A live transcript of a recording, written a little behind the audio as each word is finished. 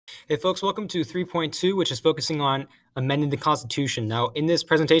Hey folks, welcome to 3.2, which is focusing on amending the Constitution. Now, in this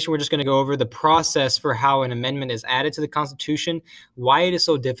presentation, we're just going to go over the process for how an amendment is added to the Constitution, why it is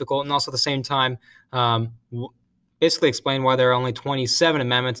so difficult, and also at the same time, basically explain why there are only 27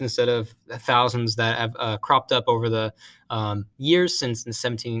 amendments instead of thousands that have cropped up over the years since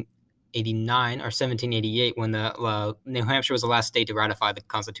 1789 or 1788 when New Hampshire was the last state to ratify the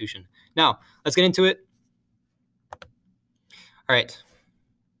Constitution. Now, let's get into it.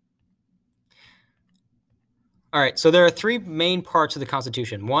 All right, so there are three main parts of the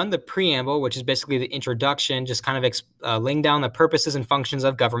Constitution. One, the preamble, which is basically the introduction, just kind of laying down the purposes and functions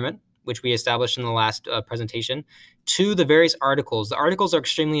of government, which we established in the last presentation. Two, the various articles. The articles are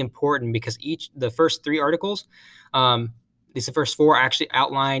extremely important because the first three articles, the first four actually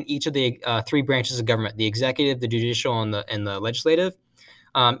outline each of the three branches of government: the executive, the judicial, and the legislative,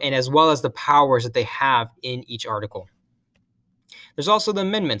 and as well as the powers that they have in each article. There's also the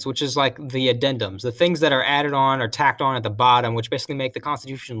amendments, which is like the addendums, the things that are added on or tacked on at the bottom, which basically make the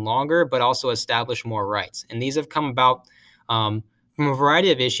Constitution longer, but also establish more rights. And these have come about from a variety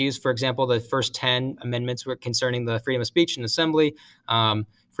of issues. For example, the first 10 amendments were concerning the freedom of speech and assembly,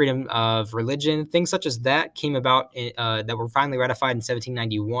 freedom of religion, things such as that came about that were finally ratified in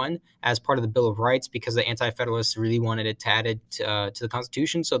 1791 as part of the Bill of Rights because the Anti-Federalists really wanted it added to the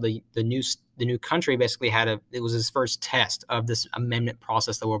Constitution. So the new country basically it was its first test of this amendment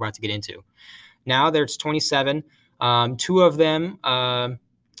process that we're about to get into. Now there's 27. Two of them,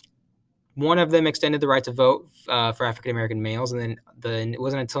 one of them extended the right to vote for African-American males, and then it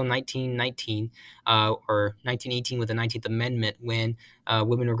wasn't until 1919 or 1918 with the 19th Amendment when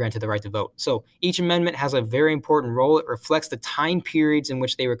women were granted the right to vote. So each amendment has a very important role. It reflects the time periods in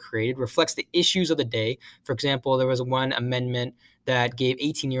which they were created, reflects the issues of the day. For example, there was one amendment that gave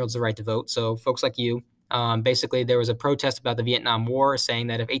 18-year-olds the right to vote. So folks like you, basically there was a protest about the Vietnam War saying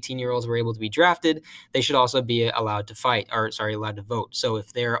that if 18-year-olds were able to be drafted, they should also be allowed to allowed to vote. So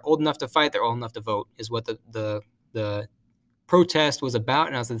if they're old enough to fight, they're old enough to vote is what the protest was about.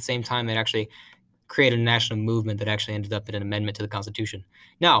 And at the same time, it actually created a national movement that actually ended up in an amendment to the Constitution.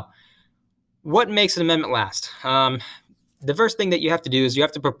 Now, what makes an amendment last? The first thing that you have to do is you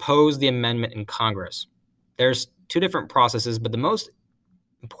have to propose the amendment in Congress. There's two different processes, but the most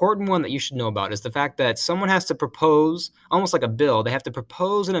important one that you should know about is the fact that someone has to propose, almost like a bill, they have to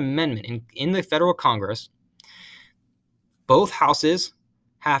propose an amendment in the federal Congress. Both houses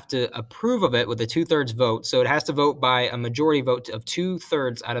have to approve of it with a 2/3 vote. So it has to vote by a majority vote of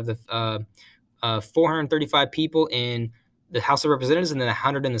 2/3 out of the 435 people in the House of Representatives and then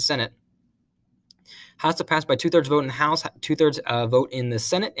 100 in the Senate. Has to pass by 2/3 vote in the House, 2/3 vote in the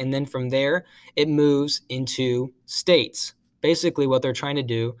Senate, and then from there it moves into states. Basically, what they're trying to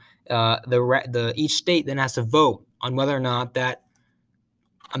do, each state then has to vote on whether or not that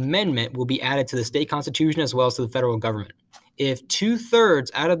amendment will be added to the state constitution as well as to the federal government. If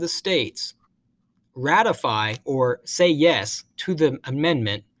 2/3 out of the states ratify or say yes to the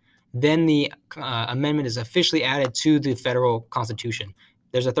amendment, then the amendment is officially added to the federal constitution.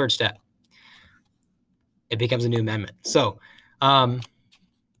 There's a third step. It becomes a new amendment. So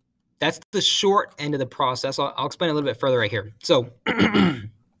that's the short end of the process. I'll explain a little bit further right here. So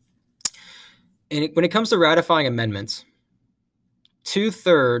when it comes to ratifying amendments,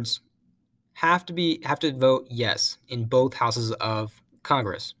 2/3 have to vote yes in both houses of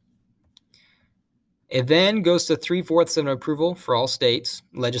Congress. It then goes to 3/4 of an approval for all states,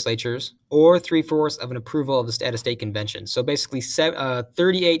 legislatures, or 3/4 of an approval of at a state convention. So basically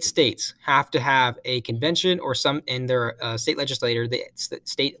 38 states have to have a convention or some in their state legislature,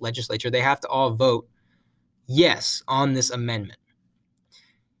 they have to all vote yes on this amendment.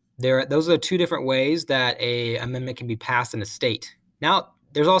 Those are two different ways that an amendment can be passed in a state. Now,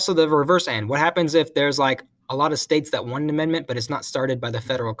 there's also the reverse end. What happens if there's like a lot of states that want an amendment, but it's not started by the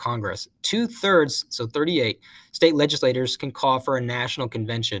federal Congress? 2/3, so 38 state legislators can call for a national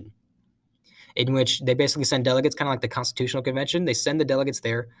convention in which they basically send delegates, kind of like the Constitutional Convention. They send the delegates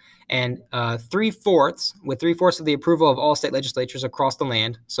there, and 3/4 of the approval of all state legislatures across the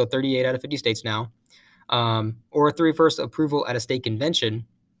land, so 38 out of 50 states now, or 3/4 approval at a state convention,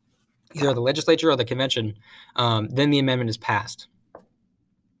 either the legislature or the convention, then the amendment is passed.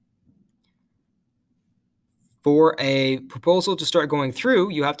 For a proposal to start going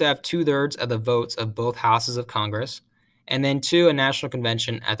through, you have to have 2/3 of the votes of both houses of Congress, and then a national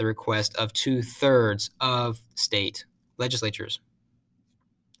convention at the request of 2/3 of state legislatures.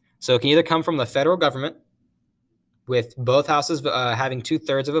 So it can either come from the federal government, with both houses having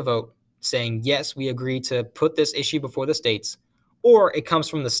 2/3 of a vote, saying, yes, we agree to put this issue before the states, or it comes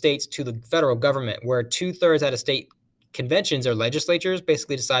from the states to the federal government, where 2/3 at a state conventions or legislatures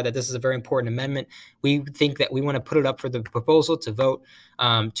basically decide that this is a very important amendment. We think that we want to put it up for the proposal to vote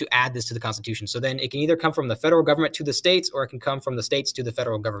to add this to the Constitution. So then it can either come from the federal government to the states, or it can come from the states to the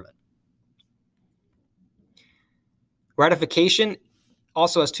federal government. Ratification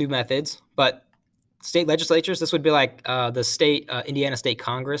also has two methods, but state legislatures, this would be like the state, Indiana State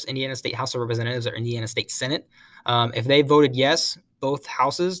Congress, Indiana State House of Representatives, or Indiana State Senate. If they voted yes, both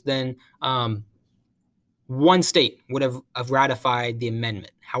houses, then one state would have ratified the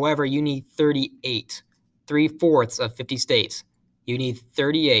amendment. However, you need 38, 3/4 of 50 states. You need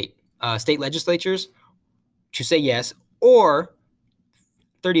 38 state legislatures to say yes, or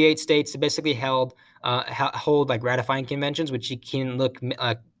 38 states basically hold like ratifying conventions, which you can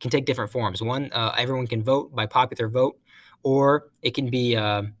take different forms. One, everyone can vote by popular vote, or it can be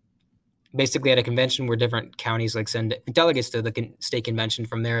basically at a convention where different counties like send delegates to the state convention.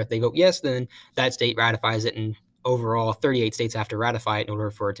 From there, if they vote yes, then that state ratifies it, and overall 38 states have to ratify it in order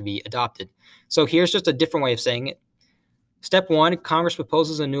for it to be adopted. So here's just a different way of saying it. Step one, Congress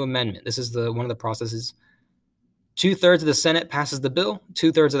proposes a new amendment. This is one of the processes. 2/3 of the Senate passes the bill.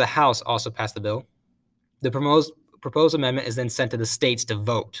 2/3 of the House also pass the bill. The proposed amendment is then sent to the states to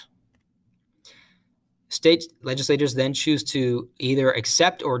vote. State legislators then choose to either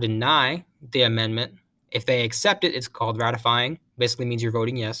accept or deny the amendment. If they accept it, it's called ratifying. Basically means you're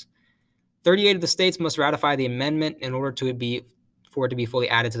voting yes. 38 of the states must ratify the amendment in order for it to be fully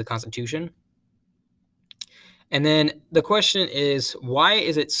added to the Constitution. And then the question is, why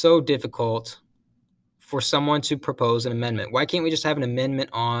is it so difficult for someone to propose an amendment? Why can't we just have an amendment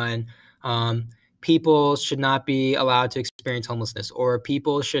on people should not be allowed to experience homelessness, or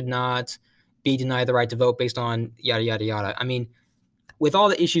people should not be denied the right to vote based on yada, yada, yada? I mean, with all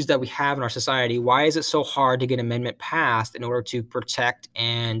the issues that we have in our society, why is it so hard to get an amendment passed in order to protect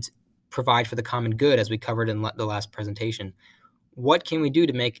and provide for the common good, as we covered in the last presentation? What can we do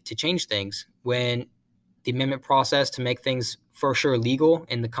to change things when the amendment process to make things for sure legal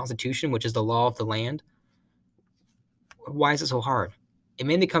in the Constitution, which is the law of the land? Why is it so hard? It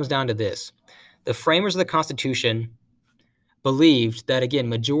mainly comes down to this. The framers of the Constitution believed that, again,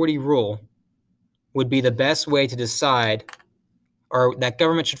 majority rule would be the best way to decide, or that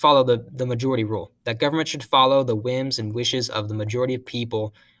government should follow the majority rule, that government should follow the whims and wishes of the majority of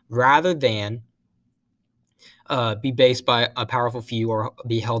people rather than be based by a powerful few or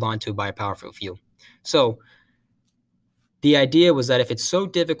be held onto by a powerful few. So the idea was that if it's so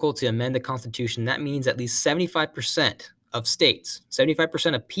difficult to amend the Constitution, that means at least 75% of states,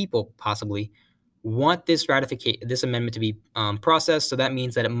 75% of people possibly, want this amendment to be processed. So that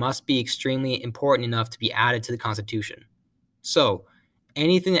means that it must be extremely important enough to be added to the Constitution. So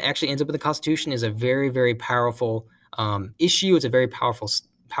anything that actually ends up in the Constitution is a very, very powerful issue. It's a very powerful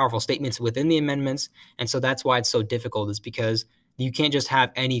statements within the amendments. And so that's why it's so difficult, is because you can't just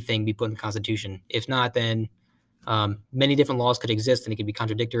have anything be put in the Constitution. If not, then many different laws could exist and it could be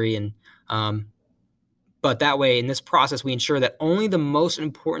contradictory. And but that way, in this process, we ensure that only the most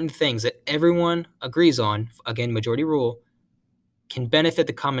important things that everyone agrees on, again, majority rule, can benefit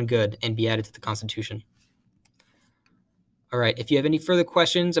the common good and be added to the Constitution. All right, if you have any further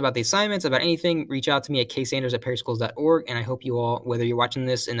questions about the assignments, about anything, reach out to me at ksanders@perryschools.org. And I hope you all, whether you're watching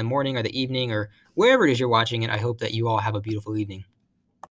this in the morning or the evening or wherever it is you're watching it, I hope that you all have a beautiful evening.